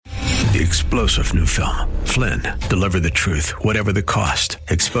The explosive new film, Flynn, deliver the truth, whatever the cost,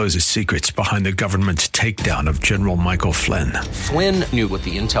 exposes secrets behind the government's takedown of General Michael Flynn. Flynn knew what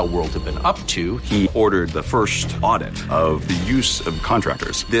the intel world had been up to. He ordered the first audit of the use of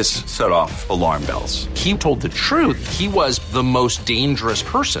contractors. This set off alarm bells. He told the truth. He was the most dangerous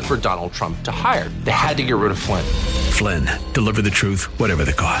person for Donald Trump to hire. They had to get rid of Flynn. Flynn, deliver the truth, whatever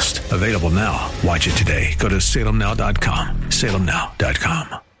the cost. Available now. Watch it today. Go to salemnow.com.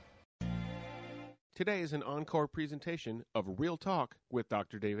 salemnow.com. Today is an encore presentation of Real Talk with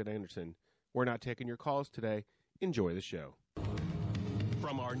Dr. David Anderson. We're not taking your calls today. Enjoy the show.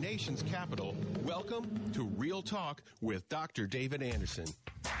 From our nation's capital, welcome to Real Talk with Dr. David Anderson.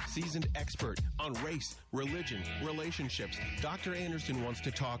 Seasoned expert on race, religion, relationships, Dr. Anderson wants to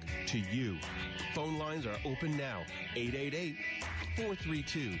talk to you. Phone lines are open now,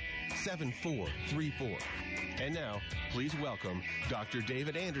 888-432-7434. And now, please welcome Dr.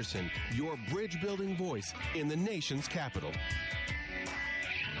 David Anderson, your bridge-building voice in the nation's capital.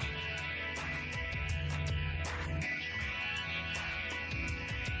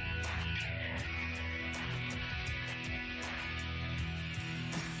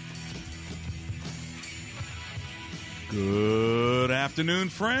 Good afternoon,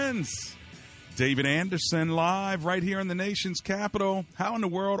 friends. David Anderson live right here in the nation's capital. How in the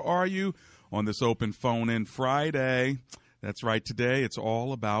world are you on this open phone-in Friday? That's right. Today, it's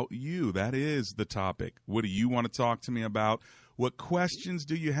all about you. That is the topic. What do you want to talk to me about? What questions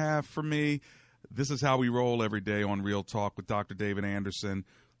do you have for me? This is how we roll every day on Real Talk with Dr. David Anderson.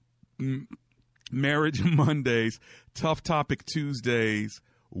 Marriage Mondays, Tough Topic Tuesdays,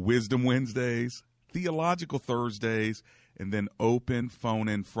 Wisdom Wednesdays, Theological Thursdays, and then open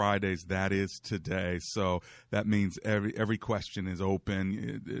phone-in Fridays. That is today. So that means every question is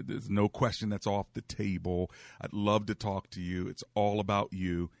open. There's no question that's off the table. I'd love to talk to you. It's all about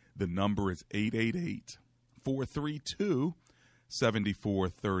you. The number is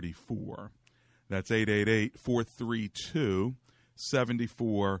 888-432-7434. That's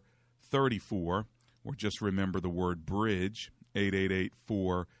 888-432-7434. Or just remember the word bridge,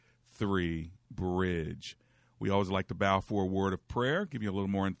 888-43-BRIDGE. We always like to bow for a word of prayer, give you a little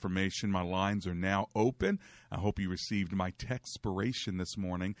more information. My lines are now open. I hope you received my Textspiration this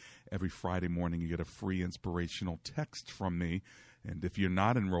morning. Every Friday morning you get a free inspirational text from me. And if you're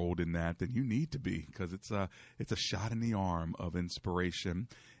not enrolled in that, then you need to be, because it's a shot in the arm of inspiration.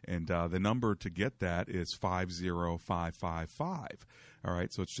 And the number to get that is 50555. All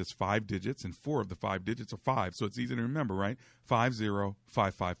right, so it's just 5 digits, and 4 of the 5 digits are 5. So it's easy to remember, right?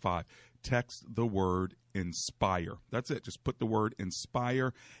 50555. Text the word INSPIRE. That's it. Just put the word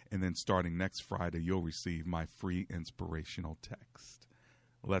INSPIRE, and then starting next Friday, you'll receive my free inspirational text.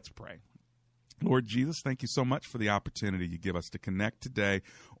 Let's pray. Lord Jesus, thank you so much for the opportunity you give us to connect today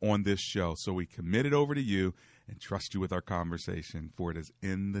on this show. So we commit it over to you and trust you with our conversation, for it is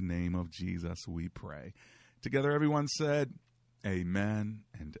in the name of Jesus we pray. Together, everyone said, amen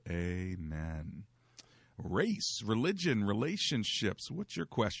and amen. Race, religion, relationships. What's your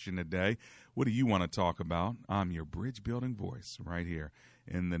question today? What do you want to talk about? I'm your bridge-building voice right here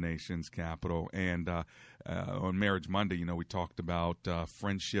in the nation's capital. And on Marriage Monday, we talked about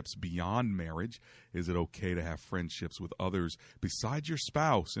friendships beyond marriage. Is it okay to have friendships with others besides your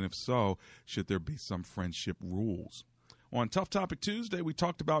spouse? And if so, should there be some friendship rules? On Tough Topic Tuesday, we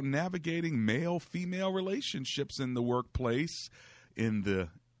talked about navigating male-female relationships in the workplace in the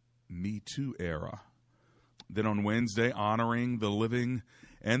Me Too era. Then on Wednesday, honoring the living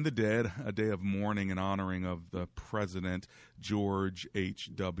and the dead, a day of mourning and honoring of the President George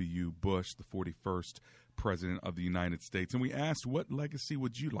H.W. Bush, the 41st President of the United States. And we asked, what legacy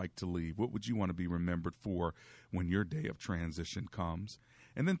would you like to leave? What would you want to be remembered for when your day of transition comes?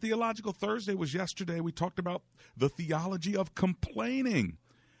 And then Theological Thursday was yesterday. We talked about the theology of complaining,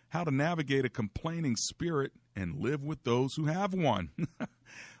 how to navigate a complaining spirit and live with those who have one.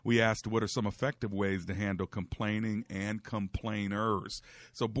 We asked, what are some effective ways to handle complaining and complainers?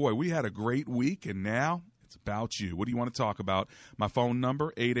 So, boy, we had a great week, and now it's about you. What do you want to talk about? My phone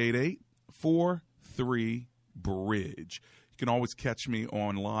number, 888-43-BRIDGE. You can always catch me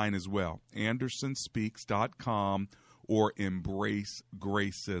online as well, andersonspeaks.com or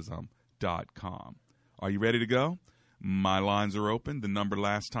embracegracism.com. Are you ready to go? My lines are open. The number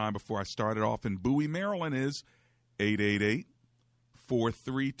last time before I started off in Bowie, Maryland is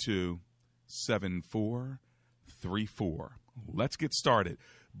 888-432-7434. Let's get started.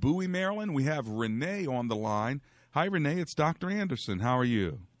 Bowie, Maryland, we have Renee on the line. Hi, Renee. It's Dr. Anderson. How are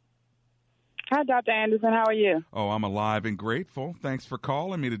you? Hi, Dr. Anderson. How are you? Oh, I'm alive and grateful. Thanks for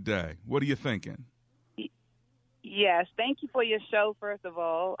calling me today. What are you thinking? Yes, thank you for your show, first of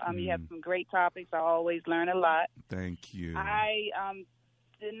all. You have some great topics. I always learn a lot. Thank you. I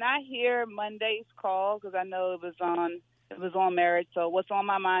did not hear Monday's call because I know it was on marriage. So what's on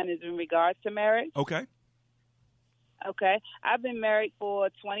my mind is in regards to marriage. Okay. I've been married for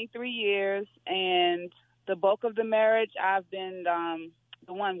 23 years, and the bulk of the marriage, I've been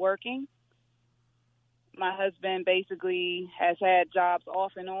the one working. My husband basically has had jobs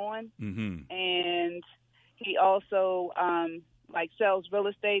off and on, and he also sells real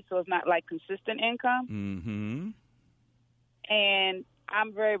estate, so it's not like consistent income. And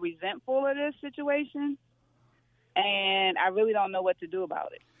I'm very resentful of this situation, and I really don't know what to do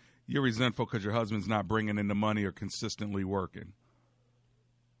about it. You're resentful because your husband's not bringing in the money or consistently working.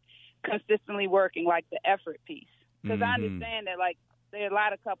 Consistently working, like the effort piece. Because I understand that, like, there are a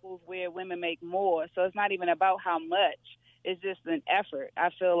lot of couples where women make more, so it's not even about how much. It's just an effort.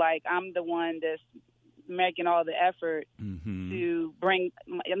 I feel like I'm the one that's making all the effort to bring.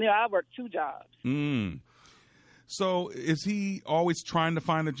 I work 2 jobs. So is he always trying to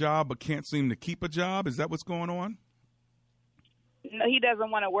find a job but can't seem to keep a job? Is that what's going on? No, he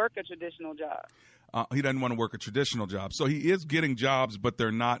doesn't want to work a traditional job. He doesn't want to work a traditional job. So he is getting jobs, but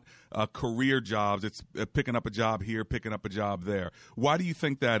they're not career jobs. It's picking up a job here, picking up a job there. Why do you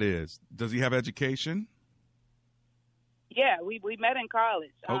think that is? Does he have education? Yeah, we met in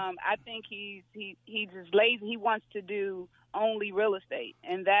college. I think he's just lazy. He wants to do only real estate,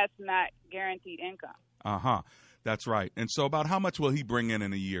 and that's not guaranteed income. That's right. And so about how much will he bring in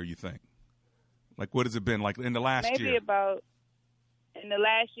a year, you think? Like, what has it been like in the last year? In the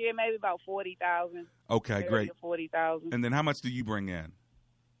last year, maybe about $40,000. Okay, great. $40,000. And then how much do you bring in?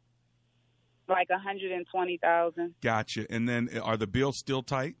 Like $120,000. Gotcha. And then are the bills still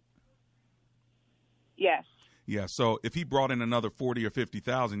tight? Yes. Yeah. So if he brought in another 40 or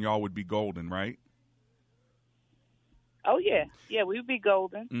 50,000, y'all would be golden, right? Oh yeah, we would be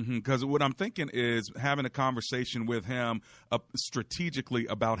golden. Because what I'm thinking is having a conversation with him strategically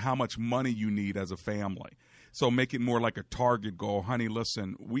about how much money you need as a family. So make it more like a target goal. Honey,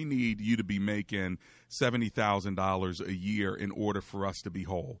 listen, we need you to be making $70,000 a year in order for us to be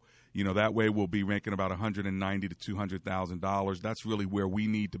whole. You know, that way we'll be making about $190,000 to $200,000. That's really where we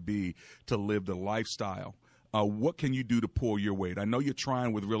need to be to live the lifestyle. What can you do to pull your weight? I know you're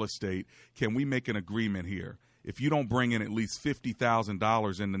trying with real estate. Can we make an agreement here? If you don't bring in at least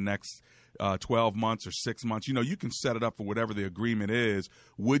 $50,000 in the next 12 months or 6 months, you know, you can set it up for whatever the agreement is.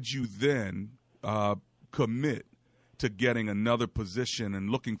 Would you then commit to getting another position and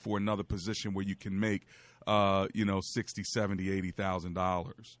looking for another position where you can make, $60,000, $70,000,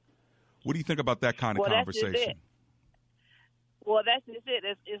 $80,000? What do you think about that kind of conversation? That's just it. Well, that's just it.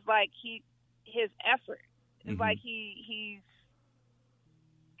 It's like his effort. It's like he's,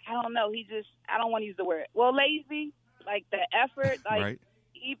 I don't know. I don't want to use the word. Well, lazy, like the effort, like right.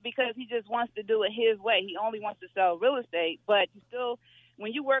 Because he just wants to do it his way. He only wants to sell real estate, but you still,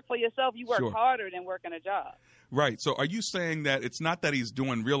 when you work for yourself, you work harder than working a job. Right. So are you saying that it's not that he's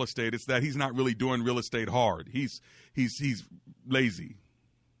doing real estate, it's that he's not really doing real estate hard? He's lazy.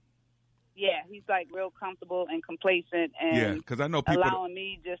 Yeah, he's like real comfortable and complacent and because I know people allowing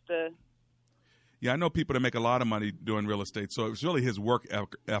me just to. Yeah, I know people that make a lot of money doing real estate, so it's really his work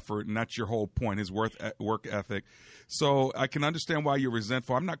effort, and that's your whole point, his work ethic. So I can understand why you're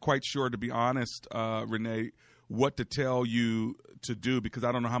resentful. I'm not quite sure, to be honest, Renee, what to tell you to do, because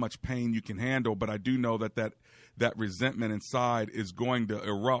I don't know how much pain you can handle, but I do know that resentment inside is going to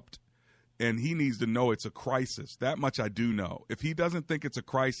erupt, and he needs to know it's a crisis. That much I do know. If he doesn't think it's a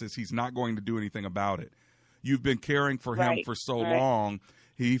crisis, he's not going to do anything about it. You've been caring for him for so long.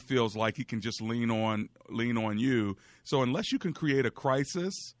 He feels like he can just lean on you. So unless you can create a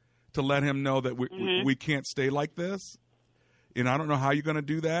crisis to let him know that we can't stay like this, and I don't know how you're going to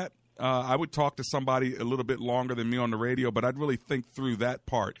do that. I would talk to somebody a little bit longer than me on the radio, but I'd really think through that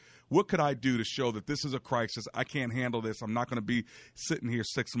part. What could I do to show that this is a crisis? I can't handle this. I'm not going to be sitting here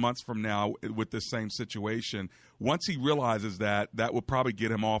 6 months from now with this same situation. Once he realizes that will probably get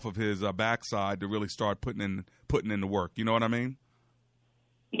him off of his backside to really start putting in the work. You know what I mean?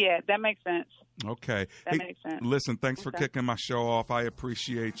 Yeah, that makes sense. Okay. That makes sense. Listen, thanks for kicking my show off. I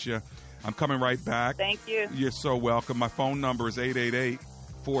appreciate you. I'm coming right back. Thank you. You're so welcome. My phone number is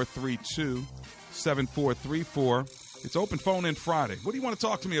 888-432-7434. It's Open Phone In Friday. What do you want to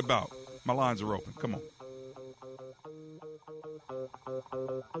talk to me about? My lines are open. Come on.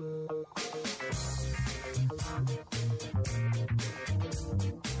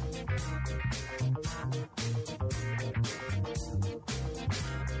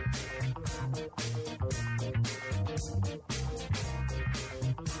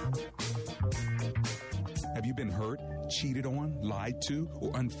 Have you been hurt, cheated on, lied to,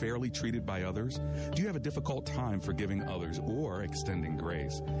 or unfairly treated by others? Do you have a difficult time forgiving others or extending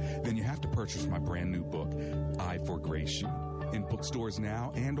grace? Then you have to purchase my brand new book, I Forgrace You. In bookstores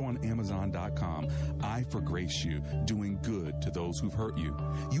now and on Amazon.com, I Forgrace You, doing good to those who've hurt you.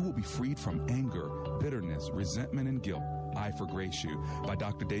 You will be freed from anger, bitterness, resentment, and guilt. I Forgrace You by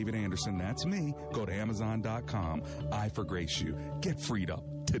Dr. David Anderson. That's me. Go to Amazon.com. I Forgrace You. Get freed up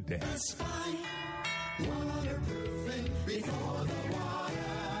today. Waterproofing before the water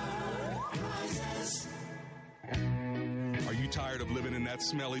rises. Are you tired of living in that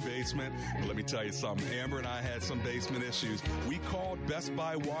smelly basement? Well, let me tell you something. Amber and I had some basement issues. We called Best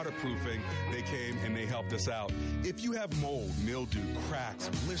Buy Waterproofing. They came and they helped us out. If you have mold, mildew, cracks,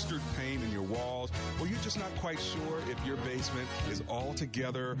 blistered paint in your walls, or you're just not quite sure if your basement is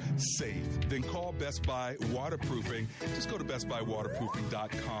altogether safe, then call Best Buy Waterproofing. Just go to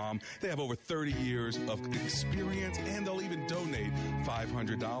bestbuywaterproofing.com. They have over 30 years of experience, and they'll even donate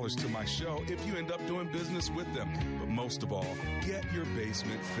 $500 to my show if you end up doing business with them. But most of all, get your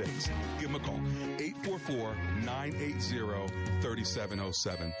basement fixed. Give them a call,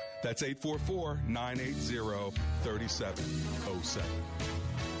 844-980-3707. That's 844-980-3707.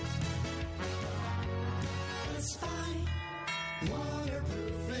 Best Buy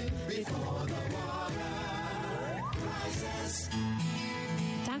Waterproofing before the water rises.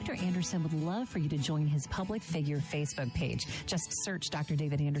 Dr. Anderson would love for you to join his public figure Facebook page. Just search Dr.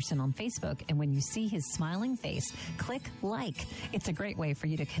 David Anderson on Facebook, and when you see his smiling face, click like. It's a great way for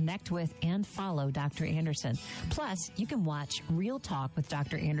you to connect with and follow Dr. Anderson. Plus, you can watch Real Talk with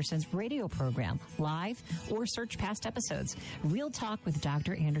Dr. Anderson's radio program live or search past episodes. Real Talk with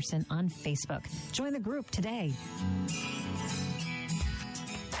Dr. Anderson on Facebook. Join the group today.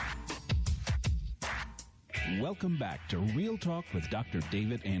 Welcome back to Real Talk with Dr.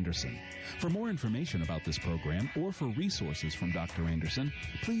 David Anderson. For more information about this program or for resources from Dr. Anderson,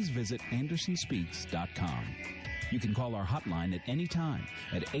 please visit andersonspeaks.com. You can call our hotline at any time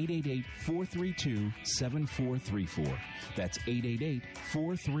at 888-432-7434. That's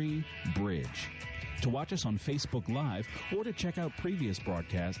 888-43-BRIDGE. To watch us on Facebook Live or to check out previous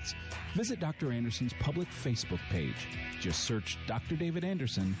broadcasts, visit Dr. Anderson's public Facebook page. Just search Dr. David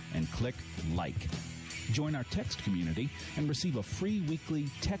Anderson and click like. Join our text community and receive a free weekly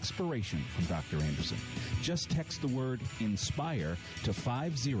textpiration from Dr. Anderson. Just text the word INSPIRE to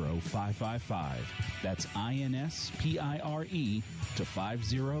 50555. That's INSPIRE to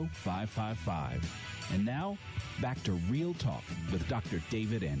 50555. And now, back to Real Talk with Dr.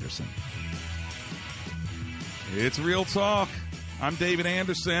 David Anderson. It's Real Talk. I'm David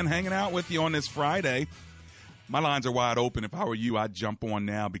Anderson, hanging out with you on this Friday. My lines are wide open. If I were you, I'd jump on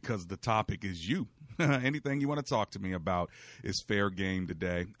now because the topic is you. Anything you want to talk to me about is fair game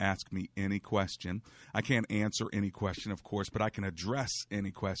today. Ask me any question. I can't answer any question, of course, but I can address any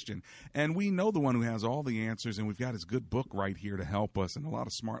question. And we know the one who has all the answers, and we've got his good book right here to help us and a lot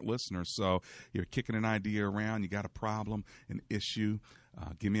of smart listeners. So you're kicking an idea around, you got a problem, an issue,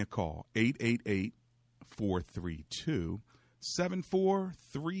 give me a call,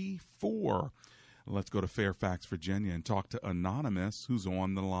 888-432-7434. Let's go to Fairfax, Virginia, and talk to Anonymous, who's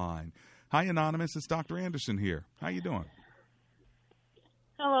on the line. Hi, Anonymous. It's Dr. Anderson here. How you doing?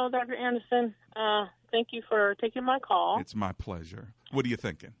 Hello, Dr. Anderson. Thank you for taking my call. It's my pleasure. What are you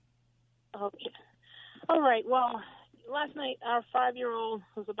thinking? Okay. All right. Well, last night our 5-year-old,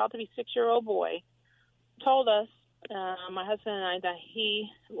 who's about to be 6-year-old boy, told us, my husband and I, that he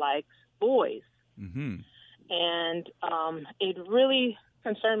likes boys. Mm-hmm. And it really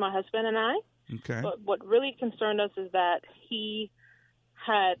concerned my husband and I. Okay. But what really concerned us is that he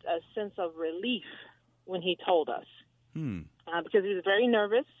had a sense of relief when he told us because he was very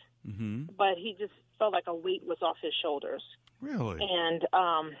nervous, but he just felt like a weight was off his shoulders. Really? And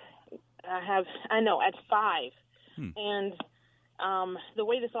I know at 5, and the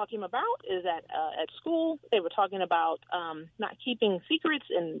way this all came about is that at school they were talking about not keeping secrets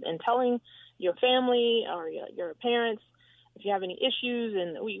and telling your family or your parents if you have any issues,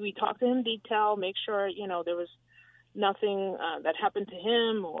 and we talked to him in detail, make sure there was nothing that happened to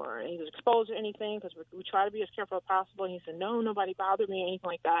him or he was exposed or anything, because we try to be as careful as possible. And he said, no, nobody bothered me or anything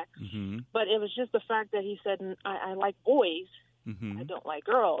like that. Mm-hmm. But it was just the fact that he said, I like boys. Mm-hmm. I don't like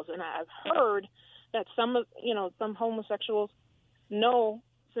girls. And I've heard that some homosexuals know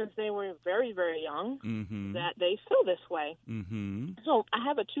since they were very, very young that they feel this way. Mm-hmm. So I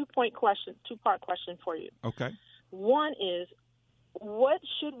have a two-part question for you. Okay. One is, what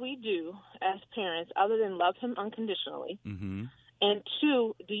should we do as parents other than love him unconditionally? Mm-hmm. And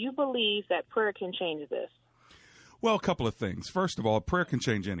 2, do you believe that prayer can change this? Well, a couple of things. First of all, prayer can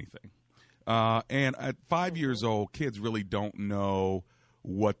change anything. And at 5 years old, kids really don't know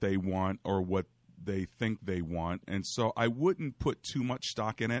what they want or what they think they want. And so I wouldn't put too much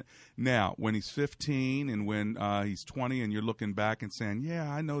stock in it. Now, when he's 15 and when he's 20 and you're looking back and saying,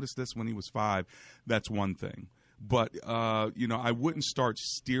 yeah, I noticed this when he was 5, that's one thing. But, I wouldn't start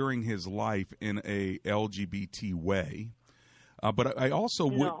steering his life in a LGBT way. But I also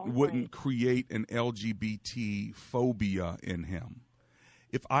wouldn't create an LGBT phobia in him.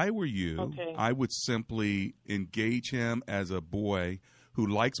 If I were you, I would simply engage him as a boy who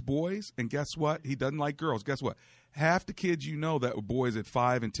likes boys, and guess what? He doesn't like girls. Guess what? Half the kids that were boys at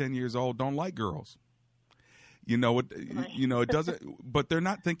 5 and 10 years old don't like girls. It doesn't. But they're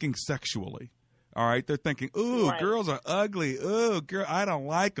not thinking sexually. All right, they're thinking, ooh, girls are ugly. Ooh, girl, I don't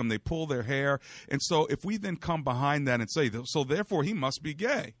like them. They pull their hair. And so if we then come behind that and say, so therefore he must be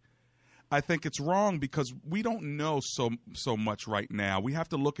gay, I think it's wrong because we don't know so much right now. We have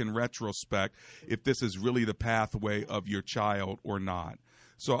to look in retrospect if this is really the pathway of your child or not.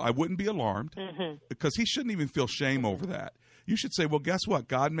 So I wouldn't be alarmed because he shouldn't even feel shame over that. You should say, well, guess what?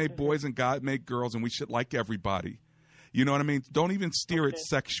 God made boys and God made girls, and we should like everybody. You know what I mean? Don't even steer it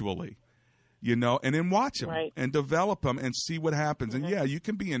sexually. And then watch him and develop him and see what happens. And, yeah, you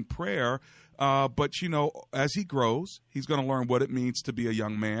can be in prayer, but, as he grows, he's going to learn what it means to be a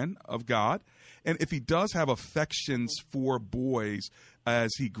young man of God. And if he does have affections for boys as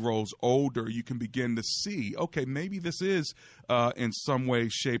he grows older, you can begin to see, okay, maybe this is in some way,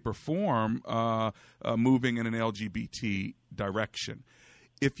 shape, or form moving in an LGBT direction.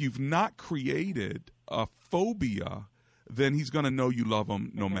 If you've not created a phobia, then he's going to know you love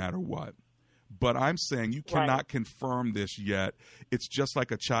him no matter what. But I'm saying you cannot confirm this yet. It's just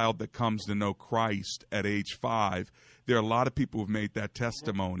like a child that comes to know Christ at age 5. There are a lot of people who've made that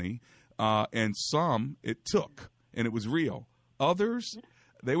testimony, and some it took, and it was real. Others,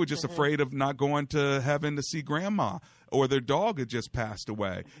 they were just afraid of not going to heaven to see grandma, or their dog had just passed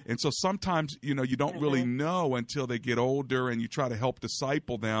away. And so sometimes, you don't really know until they get older and you try to help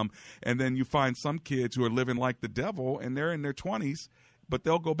disciple them. And then you find some kids who are living like the devil and they're in their 20s. But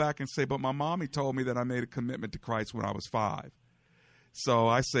they'll go back and say, but my mommy told me that I made a commitment to Christ when I was 5. So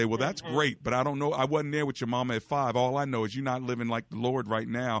I say, well, that's great, but I don't know. I wasn't there with your mama at 5. All I know is you're not living like the Lord right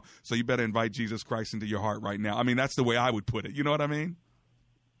now, so you better invite Jesus Christ into your heart right now. I mean, that's the way I would put it. You know what I mean?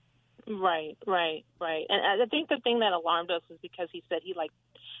 Right. And I think the thing that alarmed us is because he said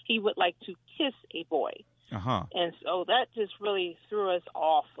he would like to kiss a boy. And so that just really threw us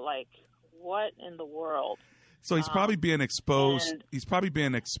off, like, what in the world? So he's probably being exposed. He's probably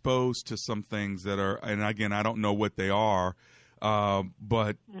being exposed to some things that are, and again, I don't know what they are.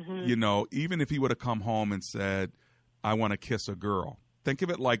 But even if he would have come home and said, "I want to kiss a girl," think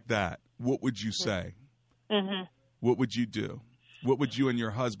of it like that. What would you say? What would you do? What would you and your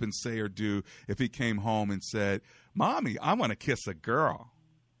husband say or do if he came home and said, "Mommy, I want to kiss a girl"?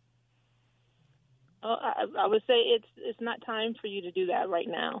 I would say it's not time for you to do that right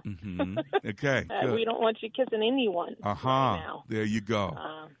now. Okay, we don't want you kissing anyone right now. There you go.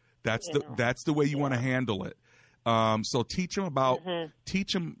 That's the way you want to handle it. So teach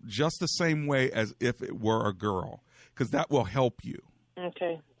him just the same way as if it were a girl, because that will help you.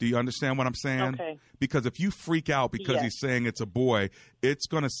 Okay. Do you understand what I'm saying? Okay. Because if you freak out because he's saying it's a boy, it's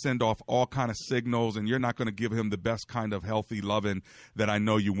going to send off all kind of signals, and you're not going to give him the best kind of healthy loving that I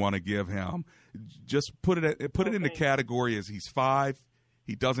know you want to give him. Just put it in the category as he's 5.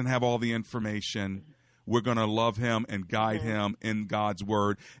 He doesn't have all the information. We're going to love him and guide him in God's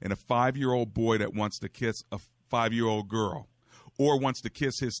word. And a 5-year-old boy that wants to kiss a 5-year-old girl, or wants to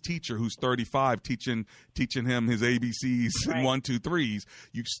kiss his teacher who's 35, teaching him his ABCs and 1, 2, 3s,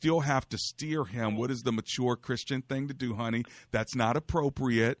 you still have to steer him. What is the mature Christian thing to do, honey? That's not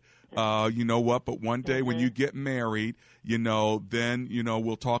appropriate. You know what? But one day when you get married, then,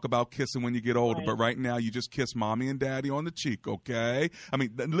 we'll talk about kissing when you get older. But right now, you just kiss mommy and daddy on the cheek, okay? I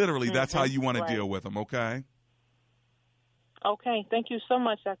mean, literally, that's how you want to deal with them, okay? Okay. Thank you so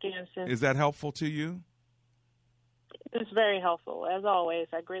much, Dr. Anderson. Is that helpful to you? It's very helpful, as always.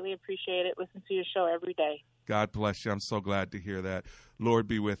 I greatly appreciate it. Listen to your show every day. God bless you. I'm so glad to hear that. Lord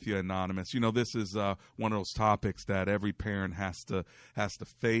be with you, Anonymous. This is one of those topics that every parent has to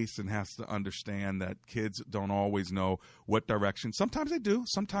face and has to understand, that kids don't always know what direction. Sometimes they do.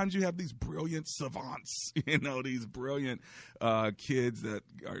 Sometimes you have these brilliant savants, these brilliant kids that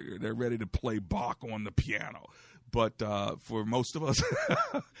they're ready to play Bach on the piano. But for most of us,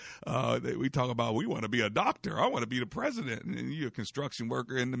 we talk about we want to be a doctor. I want to be the president. And you're a construction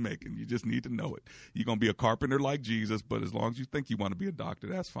worker in the making. You just need to know it. You're going to be a carpenter like Jesus, but as long as you think you want to be a doctor,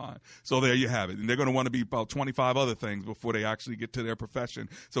 that's fine. So there you have it. And they're going to want to be about 25 other things before they actually get to their profession.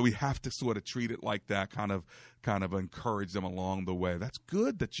 So we have to sort of treat it like that, kind of encourage them along the way. That's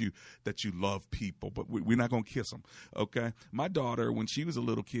good that you love people, but we're not going to kiss them, okay? My daughter, when she was a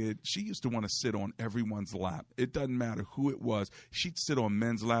little kid, she used to want to sit on everyone's lap. It doesn't matter who it was. She'd sit on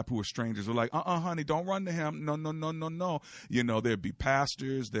men's lap who were strangers. We're like, honey, don't run to him. No. You know, there'd be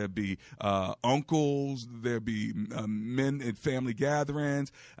pastors, there'd be uncles, there'd be men at family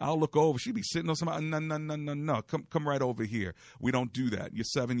gatherings. I'll look over. She'd be sitting on somebody. No. Come right over here. We don't do that. You're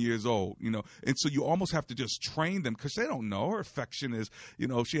 7 years old, you know. And so you almost have to just train them because they don't know. Her affection is, you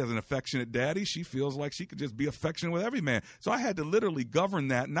know, she has an affectionate daddy. She feels like she could just be affectionate with every man. So I had to literally govern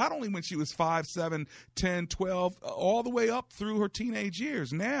that, not only when she was 5, 7, 10, 12, all the way up through her teenage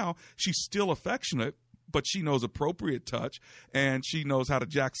years. Now she's still affectionate, but she knows appropriate touch, and she knows how to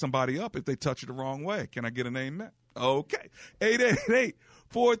jack somebody up if they touch her the wrong way. Can I get an amen? Okay.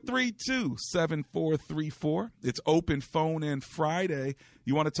 888-432-7434. It's open phone in Friday.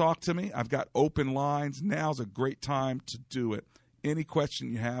 You want to talk to me? I've got open lines. Now's a great time to do it. Any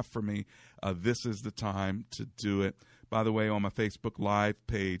question you have for me, this is the time to do it. By the way, on my Facebook Live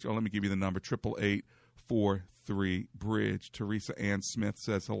page, let me give you the number, 888-43-BRIDGE. Teresa Ann Smith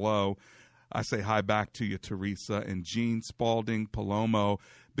says hello. I say hi back to you, Teresa. And Jean Spalding Palomo,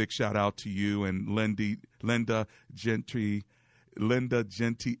 big shout out to you. And Linda Gentry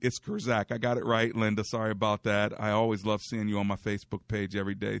Iskerzak. I got it right, Linda. Sorry about that. I always love seeing you on my Facebook page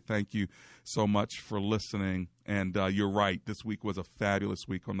every day. Thank you so much for listening. And you're right. This week was a fabulous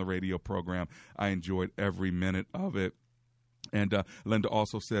week on the radio program. I enjoyed every minute of it. And Linda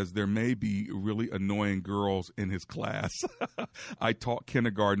also says there may be really annoying girls in his class. I taught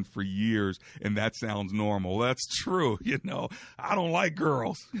kindergarten for years, and that sounds normal. That's true. You know, I don't like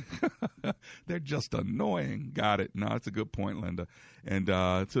girls. They're just annoying. Got it. No, that's a good point, Linda. And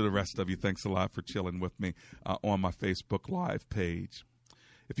to the rest of you, thanks a lot for chilling with me on my Facebook Live page.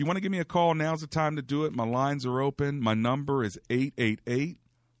 If you want to give me a call, now's the time to do it. My lines are open. My number is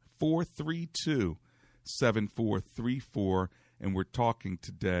 888-432-7434. And we're talking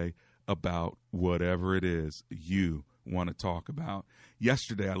today about whatever it is you want to talk about.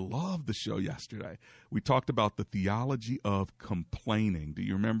 Yesterday, I loved the show yesterday. We talked about the theology of complaining. Do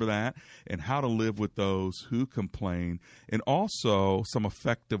you remember that? And how to live with those who complain, and also some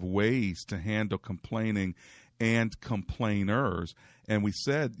effective ways to handle complaining and complainers. And we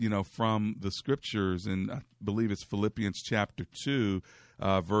said, you know, from the scriptures, and I believe it's Philippians chapter 2,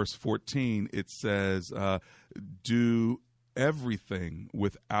 verse 14, it says, do everything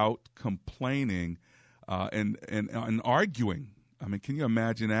without complaining and arguing. I mean, can you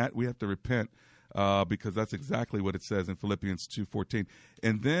imagine that? We have to repent because that's exactly what it says in Philippians 2:14.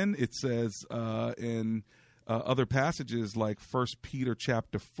 And then it says in other passages like 1 Peter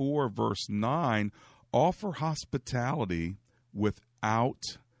chapter 4, verse 9, offer hospitality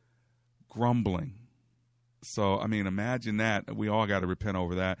without grumbling. So, I mean, imagine that. We all got to repent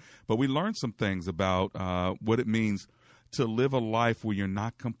over that. But we learned some things about what it means to live a life where you're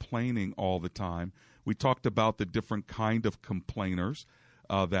not complaining all the time. We talked about the different kind of complainers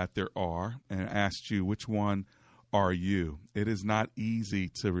that there are, and asked you, which one are you? It is not easy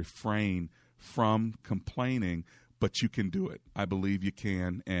to refrain from complaining, but you can do it. I believe you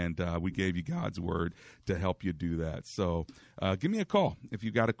can, and we gave you God's word to help you do that. So give me a call if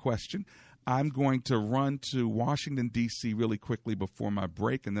you got a question. I'm going to run to Washington, D.C. really quickly before my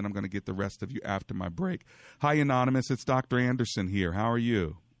break, and then I'm going to get the rest of you after my break. Hi, Anonymous. It's Dr. Anderson here. How are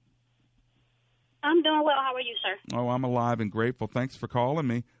you? I'm doing well. How are you, sir? Oh, I'm alive and grateful. Thanks for calling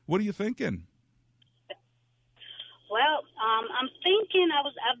me. What are you thinking? Well, I'm thinking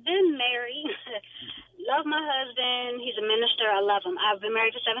I've been married. Love my husband. He's a minister. I love him. I've been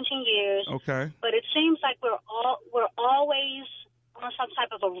married for 17 years. Okay. But it seems like we're always on some type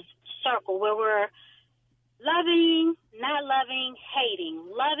of a circle where we're loving, not loving, hating.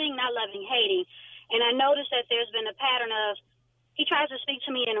 Loving, not loving, hating. And I noticed that there's been a pattern of he tries to speak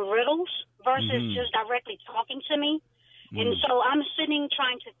to me in riddles versus just directly talking to me. And so I'm sitting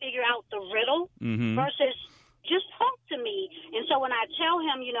trying to figure out the riddle versus just talk to me. And so when I tell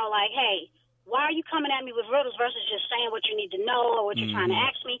him, you know, like, hey, why are you coming at me with riddles versus just saying what you need to know or what you're trying to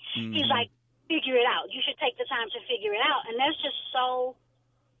ask me? He's like, figure it out. You should take the time to figure it out. And that's just so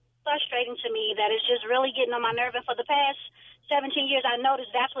frustrating to me that it's just really getting on my nerve. And for the past 17 years, I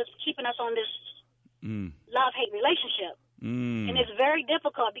noticed that's what's keeping us on this love-hate relationship. And it's very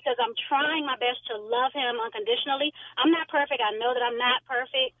difficult because I'm trying my best to love him unconditionally. I'm not perfect. I know that I'm not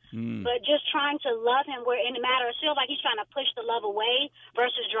perfect, but just trying to love him where in the matter, it feels like he's trying to push the love away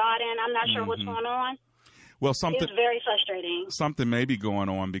versus draw it in. I'm not sure what's going on. Well, something It's very frustrating. Something may be going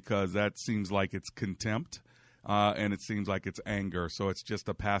on because that seems like it's contempt. And it seems like it's anger. So it's just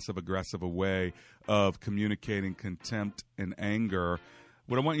a passive-aggressive way of communicating contempt and anger.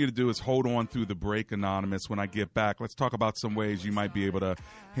 What I want you to do is hold on through the break, Anonymous. When I get back, let's talk about some ways you might be able to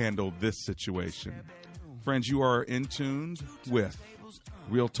handle this situation. Friends, you are in tune with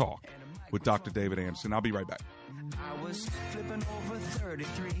Real Talk with Dr. David Anderson. I'll be right back. I was flipping over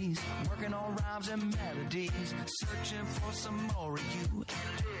 33s, working on rhymes and melodies, searching for some more of you.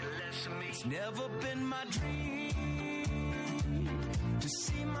 It's never been my dream to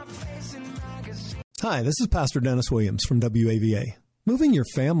see my face in magazines. Hi, this is Pastor Dennis Williams from WAVA. Moving your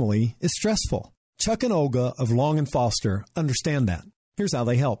family is stressful. Chuck and Olga of Long and Foster understand that. Here's how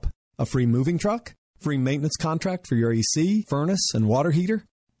they help. A free moving truck, free maintenance contract for your AC, furnace, and water heater.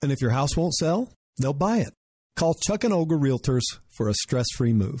 And if your house won't sell, they'll buy it. Call Chuck and Olga Realtors for a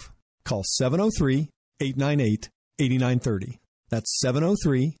stress-free move. Call 703-898-8930. That's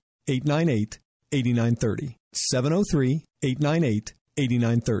 703-898-8930.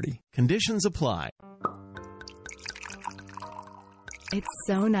 703-898-8930. Conditions apply. It's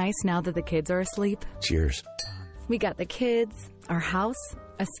so nice now that the kids are asleep. Cheers. We got the kids, our house,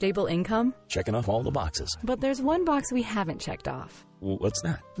 a stable income. Checking off all the boxes. But there's one box we haven't checked off. What's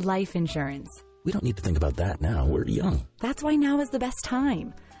that? Life insurance. We don't need to think about that now. We're young. That's why now is the best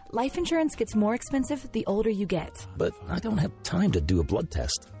time. Life insurance gets more expensive the older you get. But I don't have time to do a blood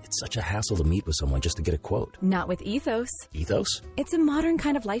test. It's such a hassle to meet with someone just to get a quote. Not with Ethos. Ethos? It's a modern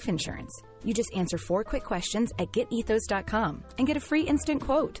kind of life insurance. You just answer 4 quick questions at getethos.com and get a free instant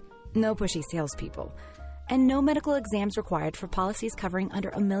quote. No pushy salespeople. And no medical exams required for policies covering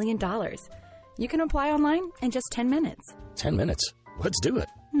under $1 million. You can apply online in just 10 minutes. 10 minutes? Let's do it.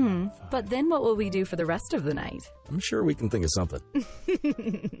 But then what will we do for the rest of the night? I'm sure we can think of something.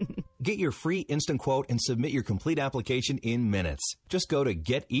 Get your free instant quote and submit your complete application in minutes. Just go to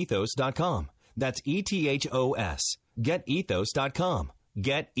getethos.com. That's ETHOS. Getethos.com.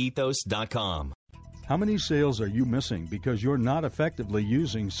 Getethos.com. How many sales are you missing because you're not effectively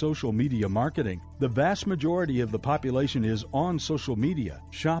using social media marketing? The vast majority of the population is on social media,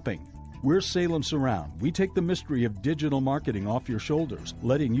 shopping. We're Salem Surround. We take the mystery of digital marketing off your shoulders,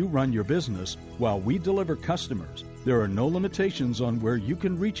 letting you run your business while we deliver customers. There are no limitations on where you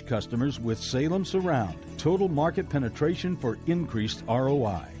can reach customers with Salem Surround. Total market penetration for increased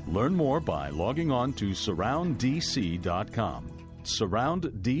ROI. Learn more by logging on to surrounddc.com.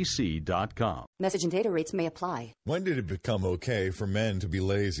 surrounddc.com. Message and data rates may apply. When did it become okay for men to be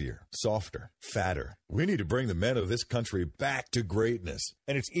lazier, softer, fatter? We need to bring the men of this country back to greatness.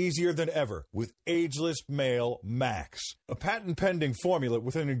 And it's easier than ever with Ageless Male Max, a patent-pending formula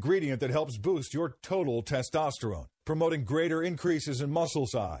with an ingredient that helps boost your total testosterone, promoting greater increases in muscle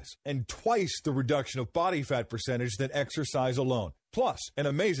size and twice the reduction of body fat percentage than exercise alone. Plus, an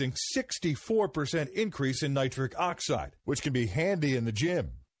amazing 64% increase in nitric oxide, which can be handy in the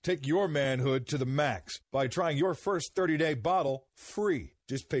gym. Take your manhood to the max by trying your first 30-day bottle free.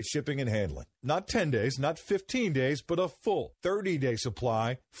 Just pay shipping and handling. Not 10 days, not 15 days, but a full 30-day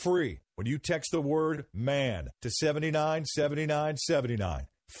supply free when you text the word MAN to 797979.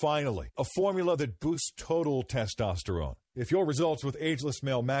 Finally, a formula that boosts total testosterone. If your results with Ageless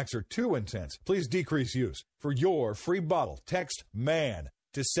Male Max are too intense, please decrease use. For your free bottle, text MAN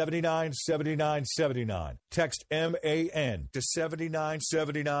to 797979. Text MAN to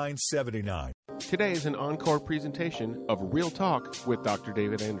 797979. Today is an encore presentation of Real Talk with Dr.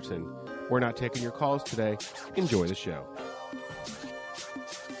 David Anderson. We're not taking your calls today. Enjoy the show.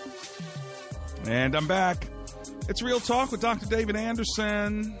 And I'm back. It's Real Talk with Dr. David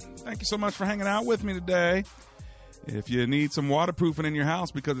Anderson. Thank you so much for hanging out with me today. If you need some waterproofing in your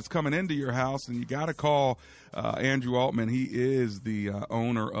house because it's coming into your house, then you got to call Andrew Altman. He is the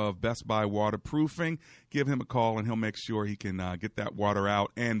owner of Best Buy Waterproofing. Give him a call, and he'll make sure he can get that water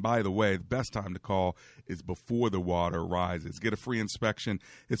out. And, by the way, the best time to call is before the water rises. Get a free inspection.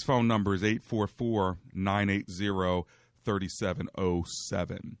 His phone number is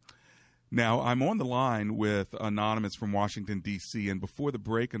 844-980-3707. Now, I'm on the line with Anonymous from Washington, D.C., and before the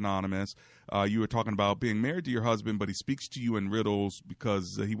break, Anonymous, you were talking about being married to your husband, but he speaks to you in riddles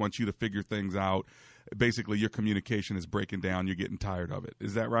because he wants you to figure things out. Basically, your communication is breaking down. You're getting tired of it.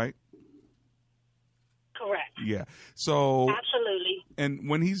 Is that right? Correct. Yeah. So absolutely. And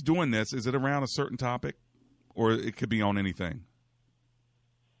when he's doing this, is it around a certain topic, or it could be on anything?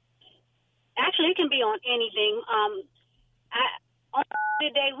 Actually, it can be on anything. On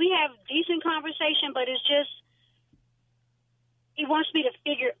today, we have decent conversation, but it's just he wants me to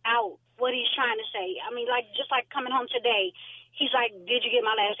figure out what he's trying to say. I mean, like just like coming home today, he's like, "Did you get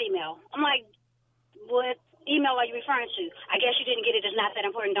my last email?" I'm like, "What email are you referring to?" "I guess you didn't get it. It's not that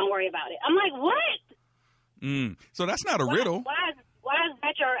important. Don't worry about it." I'm like, "What?" So that's not a riddle. Why is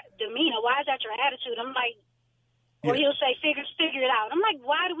that your demeanor? Why is that your attitude? I'm like, or he'll say, figure it out. I'm like,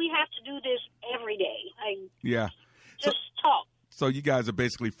 why do we have to do this every day? Like, yeah. Just talk. So you guys are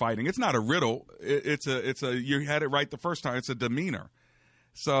basically fighting. It's not a riddle. It's a. You had it right the first time. It's a demeanor.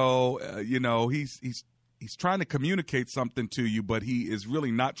 So he's trying to communicate something to you, but he is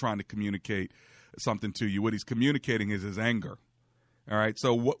really not trying to communicate something to you. What he's communicating is his anger. All right.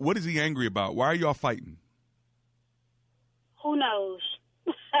 So what is he angry about? Why are y'all fighting? Who knows?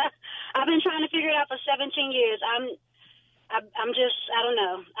 I've been trying to figure it out for 17 years. I'm just, I don't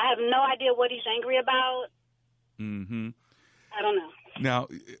know. I have no idea what he's angry about. Mm-hmm. I don't know. Now,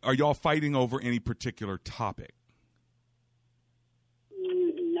 are y'all fighting over any particular topic?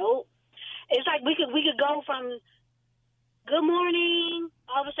 Nope. It's like we could go from good morning,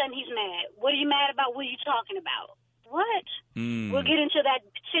 all of a sudden he's mad. What are you mad about? What are you talking about? What? We'll get into that.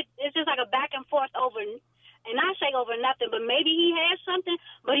 It's just like a back and forth over. And I say over nothing, but maybe he has something,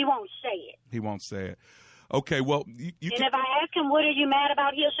 but he won't say it. He won't say it. Okay, well, and if I ask him, what are you mad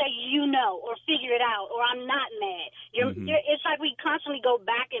about, he'll say, or figure it out, or I'm not mad. It's like we constantly go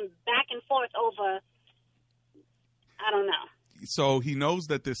back and forth over, I don't know. So he knows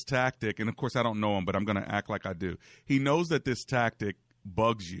that this tactic, and of course I don't know him, but I'm going to act like I do. He knows that this tactic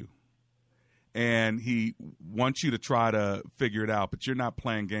bugs you. And he wants you to try to figure it out, but you're not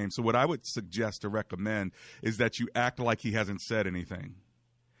playing games. So what I would suggest or recommend is that you act like he hasn't said anything.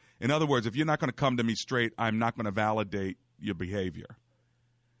 In other words, if you're not going to come to me straight, I'm not going to validate your behavior.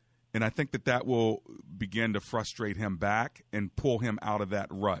 And I think that will begin to frustrate him back and pull him out of that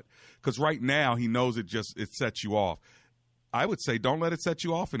rut. Because right now he knows it sets you off. I would say don't let it set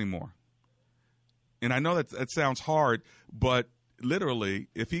you off anymore. And I know that sounds hard, but literally,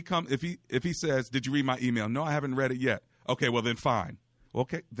 if he says, "Did you read my email?" "No, I haven't read it yet." "Okay, well then fine."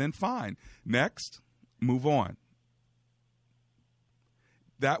 "Okay, then fine. Next, move on."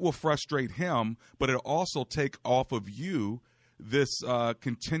 That will frustrate him, but it'll also take off of you this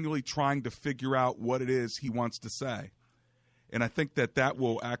continually trying to figure out what it is he wants to say. And I think that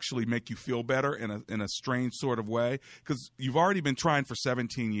will actually make you feel better in a strange sort of way, because you've already been trying for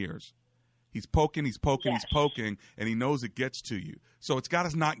 17 years. He's poking, and he knows it gets to you. So it's got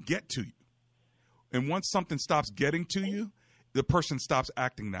to not get to you. And once something stops getting to you, the person stops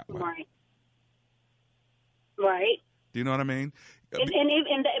acting that way. Right. Do you know what I mean? And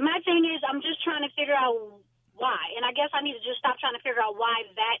my thing is, I'm just trying to figure out why. And I guess I need to just stop trying to figure out why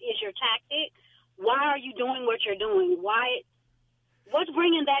that is your tactic. Why are you doing what you're doing? What's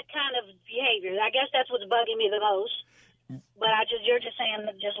bringing that kind of behavior? I guess that's what's bugging me the most. But you're just saying,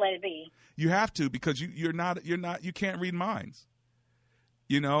 just let it be. You have to, because you can't read minds.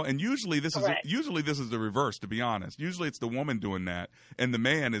 And usually this is the reverse, to be honest. Usually it's the woman doing that, and the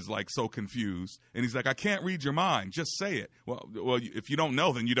man is like so confused, and he's like, "I can't read your mind. Just say it." Well, if you don't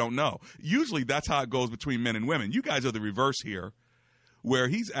know, then you don't know. Usually that's how it goes between men and women. You guys are the reverse here, where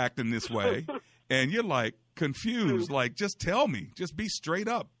he's acting this way, and you're like confused. Like, just tell me. Just be straight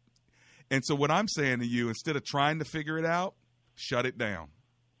up. And so what I'm saying to you, instead of trying to figure it out, shut it down.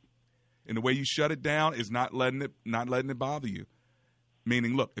 And the way you shut it down is not letting it bother you.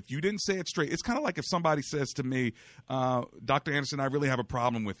 Meaning, look, if you didn't say it straight, it's kind of like if somebody says to me, "Dr. Anderson, I really have a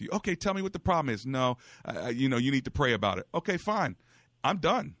problem with you." "Okay, tell me what the problem is." "No, you need to pray about it." "Okay, fine. I'm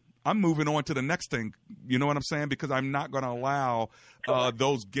done. I'm moving on to the next thing. You know what I'm saying? Because I'm not going to allow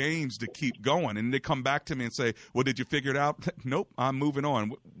those games to keep going. And they come back to me and say, "Well, did you figure it out?" "Nope, I'm moving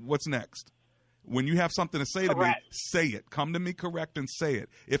on. What's next?" When you have something to say to me, say it. Come to me correct and say it.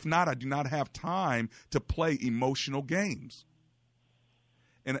 If not, I do not have time to play emotional games.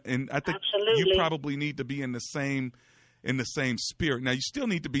 And I think you probably need to be in the same spirit. Now, you still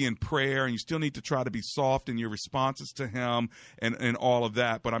need to be in prayer, and you still need to try to be soft in your responses to him and all of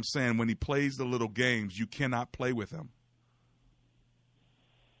that. But I'm saying, when he plays the little games, you cannot play with him.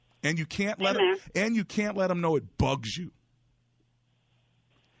 And you can't let him know it bugs you.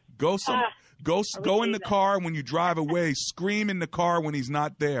 Go in the car when you drive away, scream in the car when he's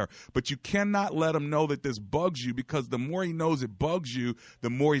not there. But you cannot let him know that this bugs you, because the more he knows it bugs you,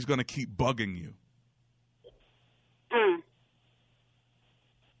 the more he's going to keep bugging you.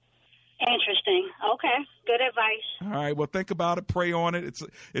 Interesting. Okay. Good advice. All right. Well, think about it. Pray on it.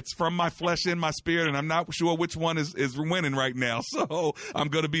 It's from my flesh and my spirit, and I'm not sure which one is winning right now. So I'm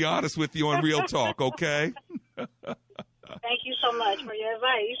going to be honest with you on Real Talk, okay? much for your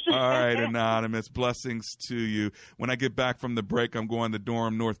advice. All right, Anonymous. Blessings to you. When I get back from the break, I'm going to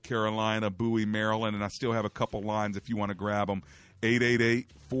Durham, North Carolina, Bowie, Maryland, and I still have a couple lines if you want to grab them.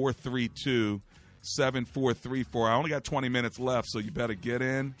 888-432-7434. I only got 20 minutes left, so you better get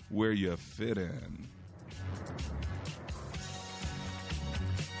in where you fit in.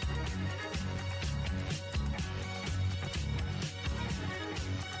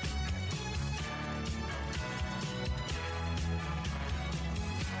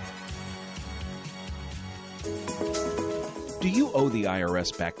 Do you owe the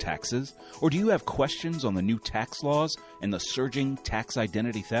IRS back taxes? Or do you have questions on the new tax laws and the surging tax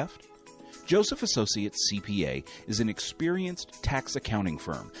identity theft? Joseph Associates CPA is an experienced tax accounting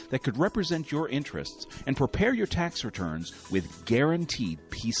firm that could represent your interests and prepare your tax returns with guaranteed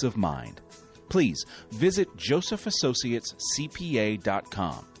peace of mind. Please visit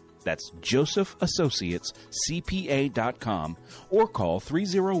josephassociatescpa.com. That's josephassociatescpa.com or call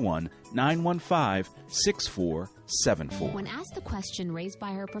 301-915-6474. When asked the question raised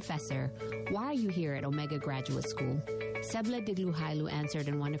by her professor, why are you here at Omega Graduate School? Sebla Digluhailu answered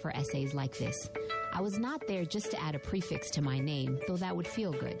in one of her essays like this: I was not there just to add a prefix to my name, though that would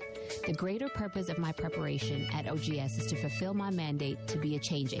feel good. The greater purpose of my preparation at OGS is to fulfill my mandate to be a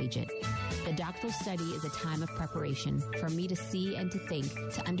change agent. The doctoral study is a time of preparation for me to see and to think,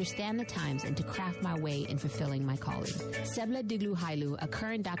 to understand the times, and to craft my way in fulfilling my calling. Sebla Digluhailu, a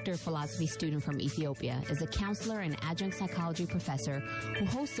current Doctor of Philosophy student from Ethiopia, is a counselor and adjunct psychology professor who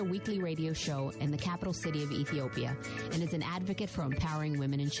hosts a weekly radio show in the capital city of Ethiopia and is an advocate for empowering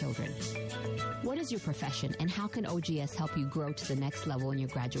women and children. What is your profession, and how can OGS help you grow to the next level in your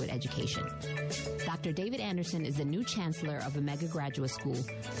graduate education? Dr. David Anderson is the new chancellor of Omega Graduate School,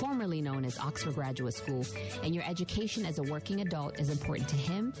 formerly known as Oxford Graduate School, and your education as a working adult is important to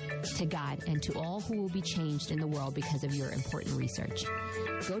him, to God, and to all who will be changed in the world because of your important research.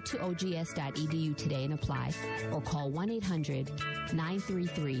 Go to ogs.edu today and apply, or call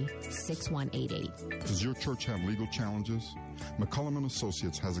 1-800-933-6188. Does your church have legal challenges? McCullum &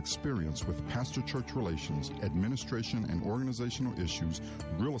 Associates has experience with pastor-church relations, administration and organizational issues,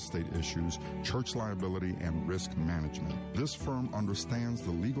 real estate issues, church liability, and risk management. This firm understands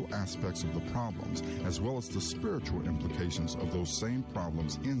the legal aspects of the problems as well as the spiritual implications of those same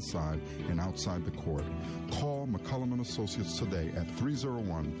problems inside and outside the court. Call McCullum & Associates today at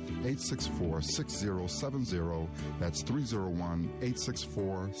 301-864-6070. That's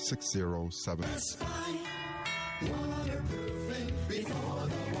 301-864-6070. Waterproofing before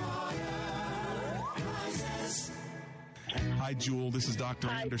the water rises. Hi, Jewel. This is Dr.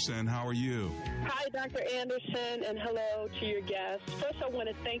 Anderson. How are you? Hi, Dr. Anderson, and hello to your guests. First, I want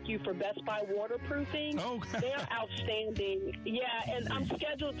to thank you for Best Buy Waterproofing. Oh, they are outstanding. Yeah, and I'm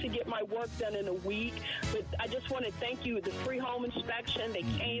scheduled to get my work done in a week, but I just want to thank you. The free home inspection, they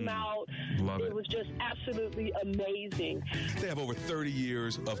came out. Love it. It was just absolutely amazing. They have over 30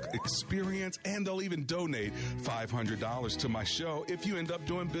 years of experience, and they'll even donate $500 to my show if you end up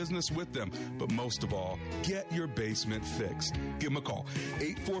doing business with them. But most of all, get your basement fixed. Give them a call,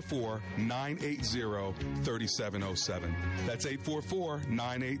 844-980-3707. That's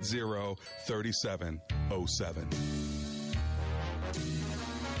 844-980-3707.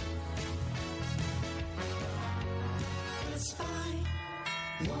 Best Buy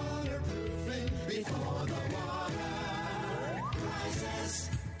Waterproofing before the water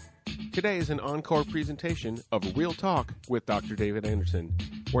rises. Today is an encore presentation of Real Talk with Dr. David Anderson.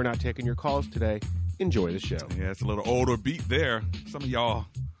 We're not taking your calls today. Enjoy the show. Yeah, it's a little older beat there. Some of y'all,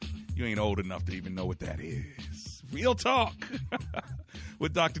 you ain't old enough to even know what that is. Real Talk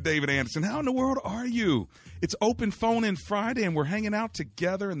with Dr. David Anderson. How in the world are you? It's Open Phone In Friday, and we're hanging out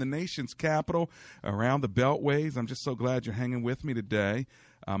together in the nation's capital around the beltways. I'm just so glad you're hanging with me today.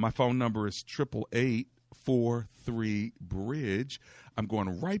 My phone number is 888-43-BRIDGE. I'm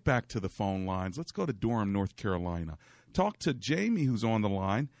going right back to the phone lines. Let's go to Durham, North Carolina. Talk to Jamie, who's on the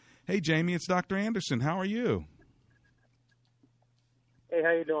line. Hey, Jamie, it's Dr. Anderson. How are you? Hey, how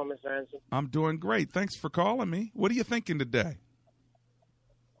you doing, Mr. Anderson? I'm doing great. Thanks for calling me. What are you thinking today?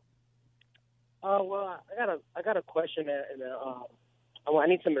 Well, I got a question, and I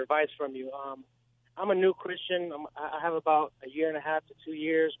need some advice from you. I'm a new Christian. I have about a year and a half to 2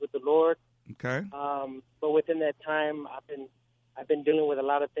 years with the Lord. Okay. But within that time, I've been dealing with a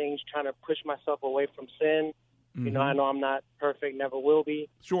lot of things, trying to push myself away from sin. Mm-hmm. You know, I know I'm not perfect, never will be.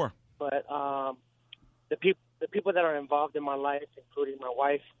 Sure. But the people that are involved in my life, including my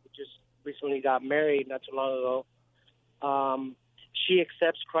wife, who just recently got married not too long ago, she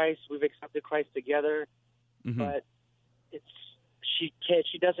accepts Christ. We've accepted Christ together, but she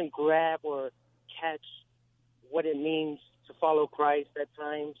doesn't grab or catch what it means to follow Christ at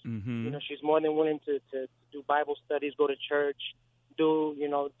times. Mm-hmm. You know, she's more than willing to do Bible studies, go to church, do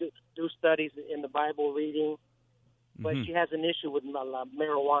studies in the Bible, reading. But Mhm. she has an issue with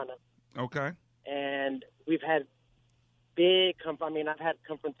marijuana. Okay. And we've had I've had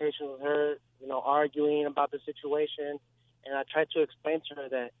confrontation with her, you know, arguing about the situation. And I tried to explain to her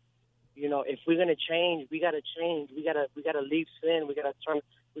that, you know, if we're gonna change, we gotta change. We gotta leave sin. We gotta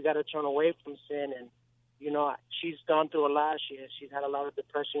turn away from sin. And you know, she's gone through a lot. She's had a lot of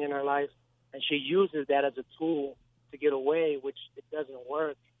depression in her life, and she uses that as a tool to get away, which it doesn't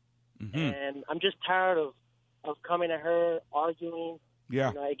work. Mm-hmm. And I'm just tired of coming at her, arguing. Yeah.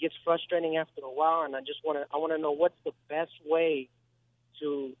 You know, it gets frustrating after a while, and I want to know what's the best way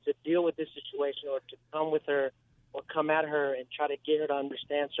to deal with this situation, or to come with her or come at her and try to get her to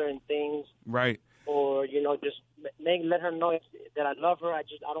understand certain things. Right. Or, you know, just let her know that I love her. I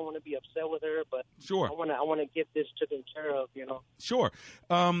don't want to be upset with her, but Sure. I want to get this taken care of, you know. Sure.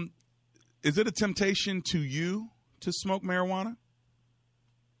 Is it a temptation to you to smoke marijuana?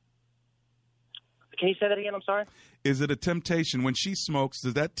 Can you say that again? I'm sorry? Is it a temptation when she smokes?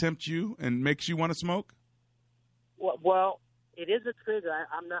 Does that tempt you and makes you want to smoke? Well, it is a trigger.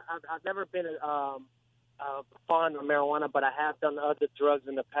 I've never been fond of marijuana, but I have done other drugs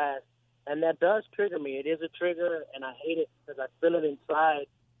in the past, and that does trigger me. It is a trigger, and I hate it because I feel it inside.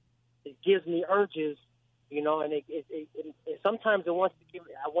 It gives me urges, you know, and it sometimes I want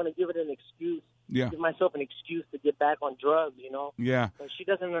to give it an excuse. Yeah. Give myself an excuse to get back on drugs, you know. Yeah. But she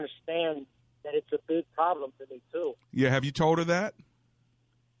doesn't understand that it's a big problem for me too. Yeah. Have you told her that?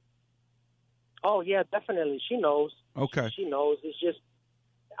 Oh yeah, definitely. She knows. Okay. She knows. It's just,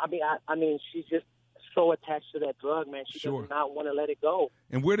 I mean, she's just so attached to that drug, man. She Sure. does not want to let it go.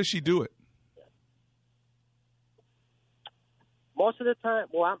 And where does she do it? Most of the time,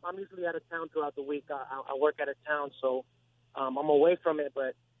 well, I'm usually out of town throughout the week. I work out of town, so I'm away from it.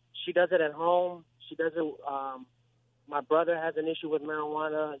 But she does it at home. She does it. My brother has an issue with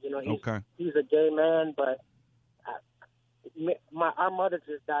marijuana. You know, he's a gay man, but our mother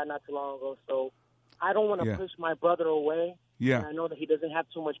just died not too long ago, so I don't want to push my brother away. Yeah. And I know that he doesn't have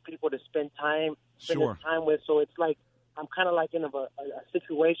too much people to spend his Sure. time with, so it's like I'm kind of like in a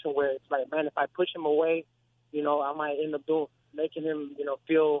situation where it's like, man, if I push him away, you know, I might end up making him, you know,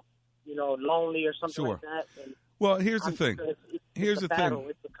 feel, you know, lonely or something Sure. like that. And Well, here's the thing. It's a battle.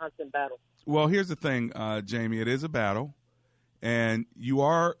 It's a constant battle. Well, here's the thing, Jamie. It is a battle, and you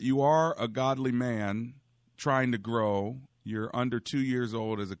are a godly man trying to grow. You're under 2 years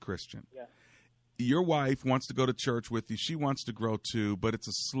old as a Christian. Yeah. Your wife wants to go to church with you. She wants to grow too, but it's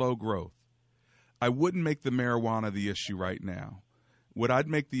a slow growth. I wouldn't make the marijuana the issue right now. What I'd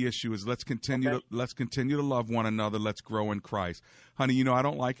make the issue is let's continue to love one another. Let's grow in Christ. Honey, you know, I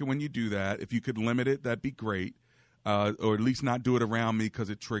don't like it when you do that. If you could limit it, that'd be great. Or at least not do it around me because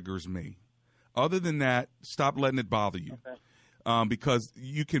it triggers me. Other than that, stop letting it bother you. Okay. Because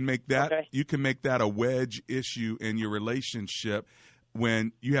you can make that a wedge issue in your relationship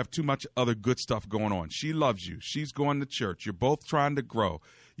when you have too much other good stuff going on. She loves you. She's going to church. You're both trying to grow.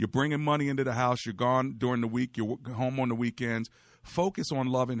 You're bringing money into the house. You're gone during the week. You're home on the weekends. Focus on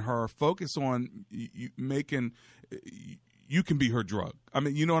loving her. Focus on making you can be her drug. I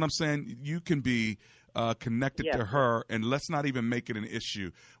mean, you know what I'm saying? You can be connected to her, and let's not even make it an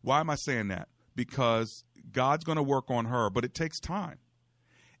issue. Why am I saying that? Because God's going to work on her, but it takes time.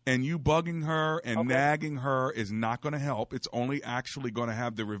 And you bugging her and nagging her is not going to help. It's only actually going to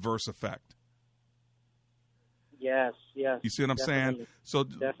have the reverse effect. Yes. You see what I'm saying? So,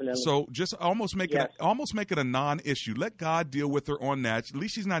 Definitely. so just almost make it a non-issue. Let God deal with her on that. At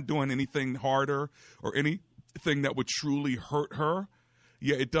least she's not doing anything harder or anything that would truly hurt her.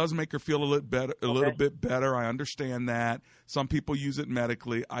 Yeah, it does make her feel a little bit better. I understand that. Some people use it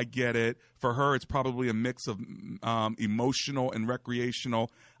medically. I get it. For her, it's probably a mix of emotional and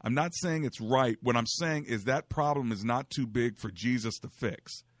recreational. I'm not saying it's right. What I'm saying is that problem is not too big for Jesus to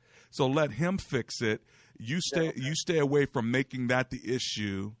fix. So let him fix it. You stay away from making that the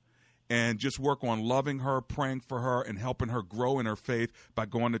issue, and just work on loving her, praying for her, and helping her grow in her faith by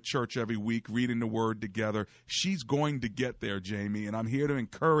going to church every week, reading the Word together. She's going to get there, Jamie, and I'm here to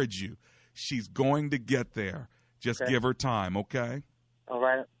encourage you. She's going to get there. Just give her time, okay? All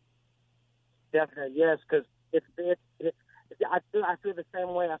right. Definitely, yes, because I feel the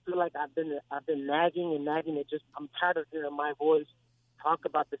same way. I feel like I've been nagging and nagging. I'm tired of hearing my voice talk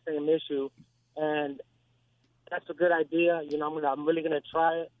about the same issue, and that's a good idea. You know, I'm really gonna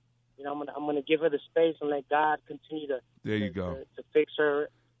try it. You know, I'm gonna give her the space and let God continue to fix her.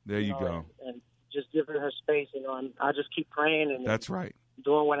 There you go. And just give her space. You know, and I'll just keep praying and that's right.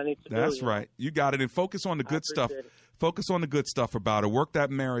 Doing what I need to do. That's right. You got it. And focus on the good stuff. Focus on the good stuff about it. Work that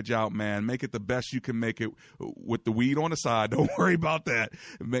marriage out, man. Make it the best you can make it with the weed on the side. Don't worry about that.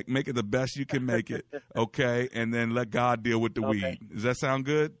 Make it the best you can make it, okay? And then let God deal with the weed. Does that sound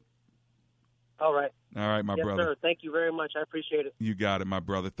good? All right. All right, my brother. Yes, sir. Thank you very much. I appreciate it. You got it, my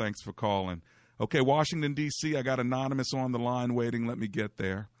brother. Thanks for calling. Okay, Washington, D.C., I got Anonymous on the line waiting. Let me get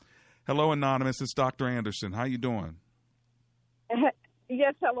there. Hello, Anonymous. It's Dr. Anderson. How you doing?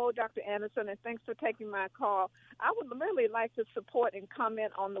 Yes, hello, Dr. Anderson, and thanks for taking my call. I would really like to support and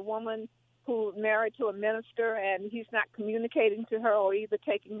comment on the woman who married to a minister and he's not communicating to her or either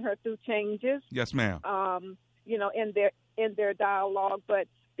taking her through changes. Yes, ma'am. In their dialogue, but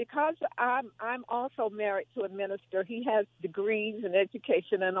because I'm also married to a minister, he has degrees in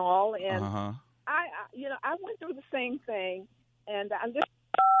education and all, and I went through the same thing, and I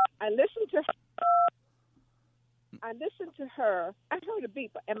listened to her. I heard a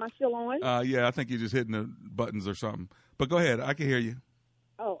beep. Am I still on? Yeah, I think you're just hitting the buttons or something. But go ahead. I can hear you.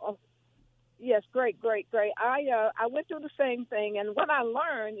 Oh. Yes, great. I went through the same thing, and what I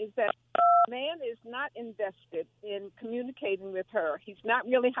learned is that man is not invested in communicating with her. He's not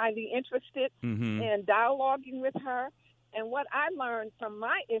really highly interested in dialoguing with her. And what I learned from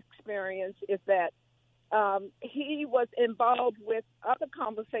my experience is that he was involved with other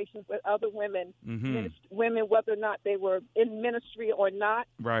conversations with other women, women, whether or not they were in ministry or not,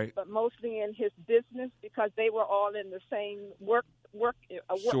 right? But mostly in his business because they were all in the same work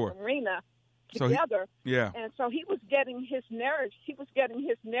arena together. And so he was getting his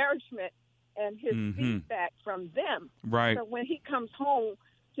nourishment and his feedback from them. Right. So when he comes home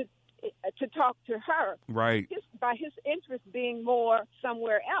to talk to her, right, by his interest being more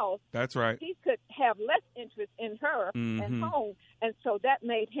somewhere else, that's right, he could have less interest in her at home, and so that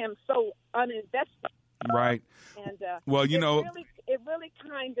made him so uninvested. Right. And well, it really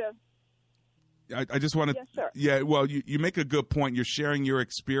kind of. I just want to, yes, sir. Yeah, well, you make a good point. You're sharing your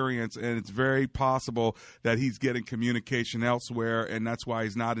experience, and it's very possible that he's getting communication elsewhere, and that's why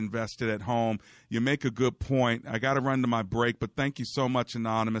he's not invested at home. You make a good point. I got to run to my break, but thank you so much,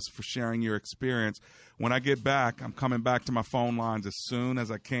 Anonymous, for sharing your experience. When I get back, I'm coming back to my phone lines as soon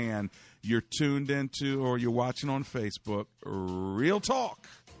as I can. You're tuned into or you're watching on Facebook, Real Talk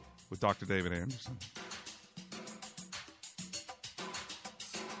with Dr. David Anderson.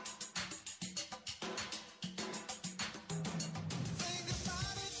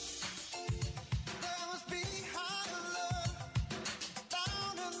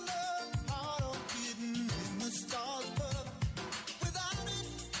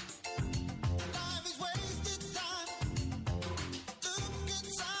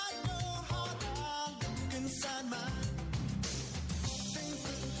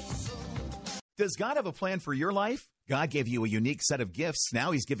 Does God have a plan for your life? God gave you a unique set of gifts.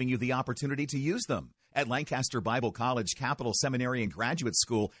 Now he's giving you the opportunity to use them. At Lancaster Bible College, Capital Seminary, and Graduate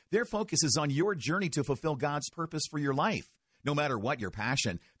School, their focus is on your journey to fulfill God's purpose for your life. No matter what your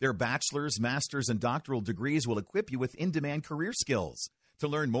passion, their bachelor's, master's, and doctoral degrees will equip you with in-demand career skills. To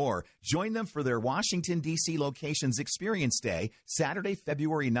learn more, join them for their Washington, D.C. locations Experience Day, Saturday,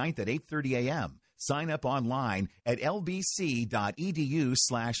 February 9th at 8:30 a.m. Sign up online at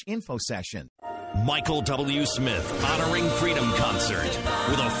lbc.edu/infosession. Michael W. Smith Honoring Freedom Concert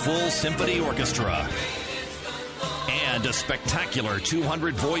with a full symphony orchestra and a spectacular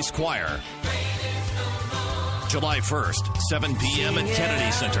 200-voice choir. July 1st, 7 p.m. at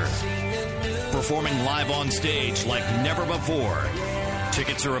Kennedy Center. Performing live on stage like never before.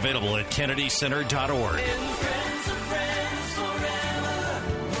 Tickets are available at kennedycenter.org.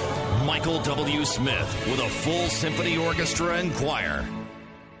 Michael W. Smith with a full symphony orchestra and choir.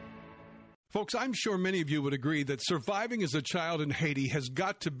 Folks, I'm sure many of you would agree that surviving as a child in Haiti has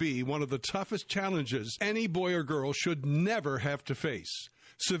got to be one of the toughest challenges any boy or girl should never have to face.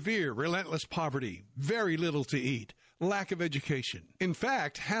 Severe, relentless poverty, very little to eat, lack of education. In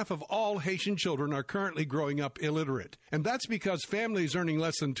fact, half of all Haitian children are currently growing up illiterate. And that's because families earning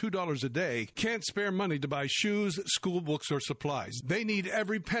less than $2 a day can't spare money to buy shoes, school books, or supplies. They need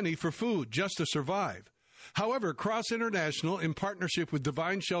every penny for food just to survive. However, Cross International, in partnership with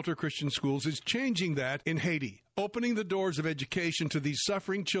Divine Shelter Christian Schools, is changing that in Haiti, opening the doors of education to these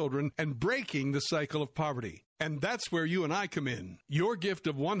suffering children and breaking the cycle of poverty. And that's where you and I come in. Your gift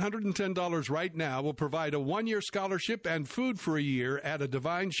of $110 right now will provide a one-year scholarship and food for a year at a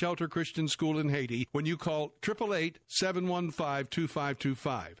Divine Shelter Christian School in Haiti when you call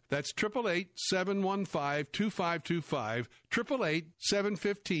 888-715-2525. That's 888-715-2525,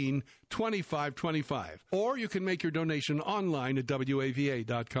 888-715-2525. Or you can make your donation online at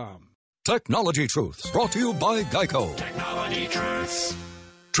WAVA.com. Technology Truths, brought to you by Geico. Technology Truths.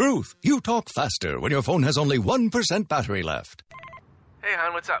 Truth, you talk faster when your phone has only 1% battery left. Hey,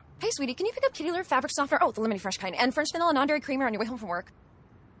 hon, what's up? Hey, sweetie, can you pick up Kitty Litter fabric softener? Oh, the lemony fresh kind. And French vanilla non-dairy creamer on your way home from work.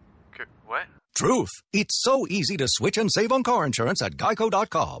 What? Truth, it's so easy to switch and save on car insurance at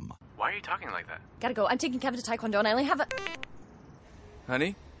Geico.com. Why are you talking like that? Gotta go. I'm taking Kevin to Taekwondo and I only have a...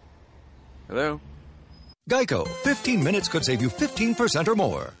 Honey? Hello? Geico, 15 minutes could save you 15% or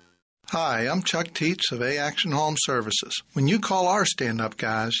more. Hi, I'm Chuck Teets of A-Action Home Services. When you call our stand-up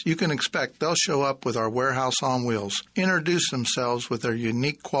guys, you can expect they'll show up with our warehouse on wheels, introduce themselves with their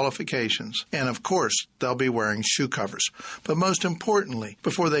unique qualifications, and of course, they'll be wearing shoe covers. But most importantly,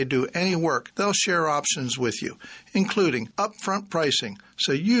 before they do any work, they'll share options with you, including upfront pricing,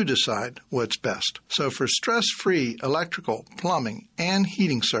 so you decide what's best. So for stress-free electrical, plumbing, and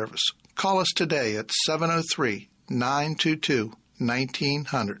heating service, call us today at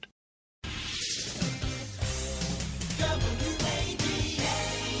 703-922-1900.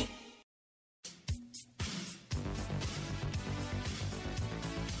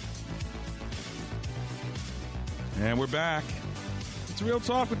 And we're back. It's Real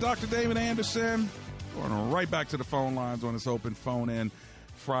Talk with Dr. David Anderson. Going right back to the phone lines on this open phone-in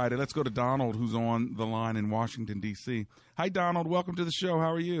Friday. Let's go to Donald, who's on the line in Washington, D.C. Hi, Donald. Welcome to the show.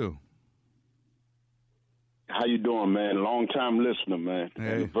 How are you? How you doing, man? Long-time listener, man.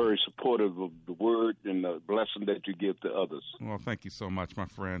 Hey. And very supportive of the word and the blessing that you give to others. Well, thank you so much, my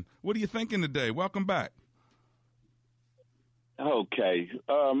friend. What are you thinking today? Welcome back. Okay.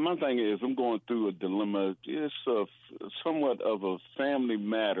 My thing is I'm going through a dilemma. It's somewhat of a family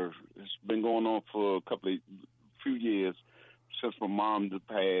matter. It's been going on for few years since my mom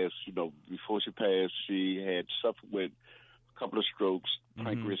passed. You know, before she passed, she had suffered with a couple of strokes,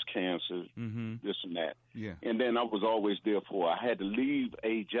 pancreas cancer, this and that. Yeah. And then I was always there for her. I had to leave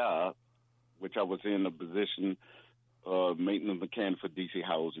a job, which I was in a position, maintenance mechanic for DC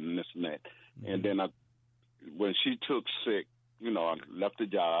Housing and this and that. And then when she took sick, you know, I left the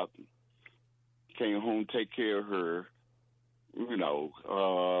job, came home, take care of her, you know,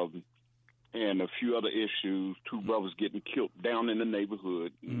 and a few other issues. Two brothers getting killed down in the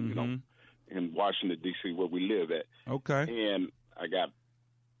neighborhood, you know, in Washington, D.C., where we live at. Okay. And I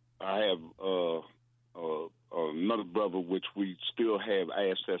have another brother, which we still have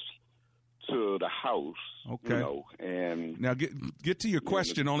access to the house. Okay. You know, and now get to your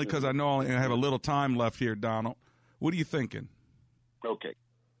question, only because I know I have a little time left here, Donald. What are you thinking? Okay,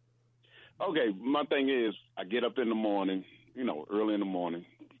 my thing is I get up in the morning, you know, early in the morning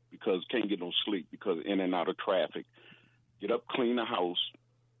because can't get no sleep because in and out of traffic. Get up, clean the house,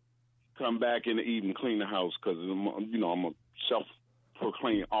 come back in the evening, clean the house because, you know, I'm a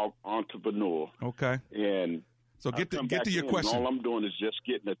self-proclaimed entrepreneur. Okay. And so get to your question. All I'm doing is just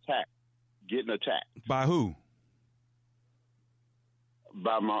getting attacked. By who?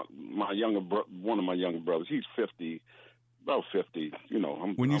 By my younger one of my younger brothers. He's 50. About 50, you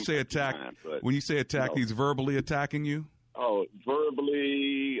know. When you say attack, he's verbally attacking you? Oh,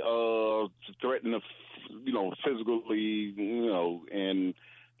 verbally, threatening to, you know, physically, you know, and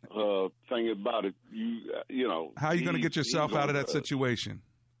thing about it, you know. How are you going to get yourself out of that situation?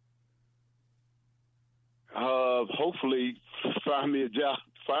 Hopefully, find me a job.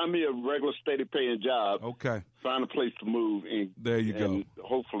 Find me a regular, steady paying job. Okay. Find a place to move, and there you go.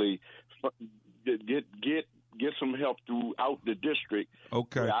 Hopefully, get some help throughout the district.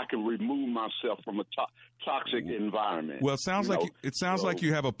 Okay. Where I can remove myself from a toxic environment. Well, it sounds like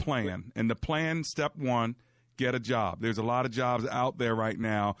you have a plan, and the plan, step one, get a job. There's a lot of jobs out there right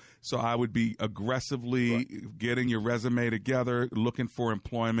now, so I would be aggressively getting your resume together, looking for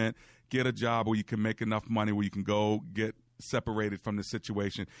employment. Get a job where you can make enough money where you can go get separated from the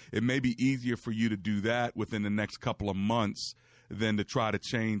situation. It may be easier for you to do that within the next couple of months than to try to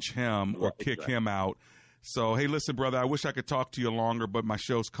change him or kick him out. So, hey, listen, brother, I wish I could talk to you longer, but my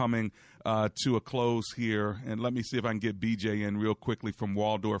show's coming to a close here. And let me see if I can get BJ in real quickly from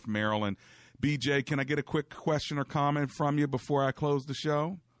Waldorf, Maryland. BJ, can I get a quick question or comment from you before I close the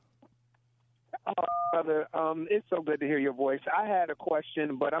show? Brother, it's so good to hear your voice. I had a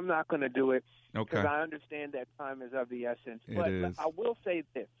question, but I'm not going to do it because I understand that time is of the essence. It but is. I will say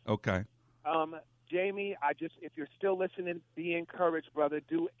this. Okay. Jamie, if you're still listening, be encouraged, brother.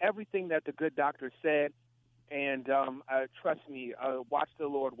 Do everything that the good doctor said, and trust me, watch the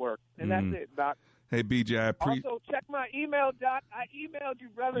Lord work. And that's it, Doc. Hey, BJ, I appreciate. Also, check my email, Doc. I emailed you,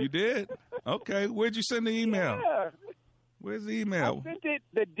 brother. You did? Okay. Where'd you send the email? Yeah. Where's the email? I sent it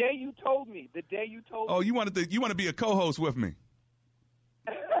the day you told me. Oh, you want to be a co-host with me?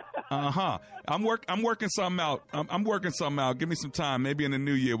 I'm working something out. I'm working something out. Give me some time. Maybe in the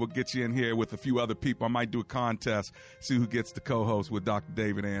new year we'll get you in here with a few other people. I might do a contest, see who gets the co-host with Dr.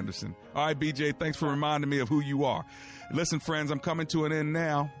 David Anderson. All right, BJ, thanks for reminding me of who you are. Listen, friends, I'm coming to an end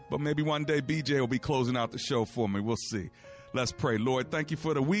now, but maybe one day BJ will be closing out the show for me. We'll see. Let's pray. Lord, thank you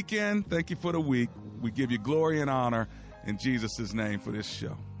for the weekend. Thank you for the week. We give you glory and honor in Jesus' name for this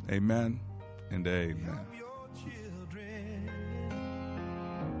show. Amen and amen.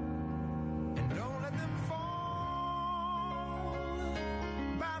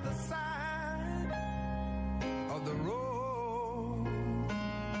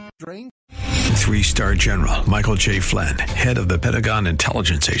 Three-star General Michael J. Flynn, head of the Pentagon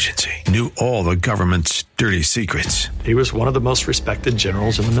Intelligence Agency, knew all the government's dirty secrets. He was one of the most respected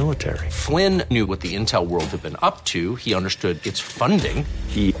generals in the military. Flynn knew what the intel world had been up to. He understood its funding.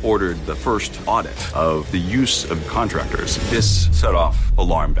 He ordered the first audit of the use of contractors. This set off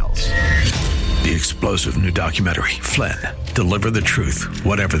alarm bells. The explosive new documentary, Flynn, Deliver the Truth,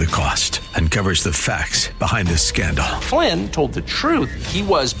 Whatever the Cost, uncovers the facts behind this scandal. Flynn told the truth. He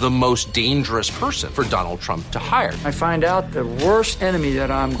was the most dangerous person for Donald Trump to hire. I find out the worst enemy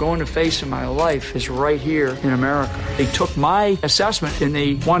that I'm going to face in my life is right here in America. They took my assessment and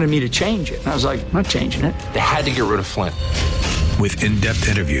they wanted me to change it. And I was like, I'm not changing it. They had to get rid of Flynn. With in-depth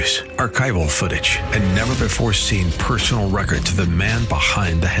interviews, archival footage, and never-before-seen personal records of the man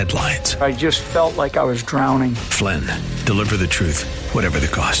behind the headlines. I just felt like I was drowning. Flynn, Deliver the Truth, Whatever the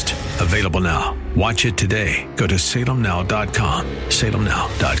Cost. Available now. Watch it today. Go to salemnow.com.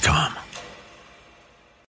 salemnow.com.